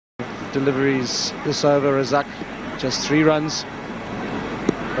deliveries this over. Razzaq, just 3 runs.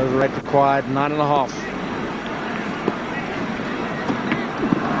 Over rate required, 9.5.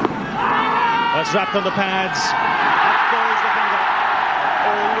 That's wrapped on the pads. Up goes the finger.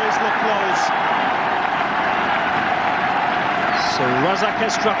 Always look close. So Razzaq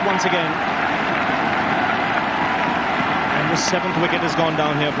has struck once again. And the 7th wicket has gone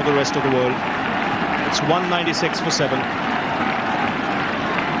down here for the rest of the world. It's 196 for 7.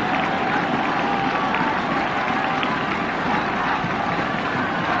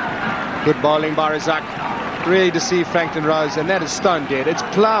 Good bowling by Razzaq. Really deceived Franklyn Rose, and that is stone dead. It's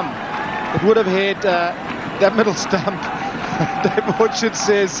plumb. It would have hit that middle stump. Dave Orchard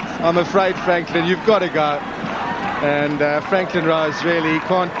says, I'm afraid, Franklyn, you've got to go. And Franklyn Rose really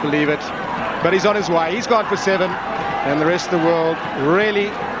can't believe it. But he's on his way. He's gone for 7. And the rest of the world really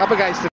up against it.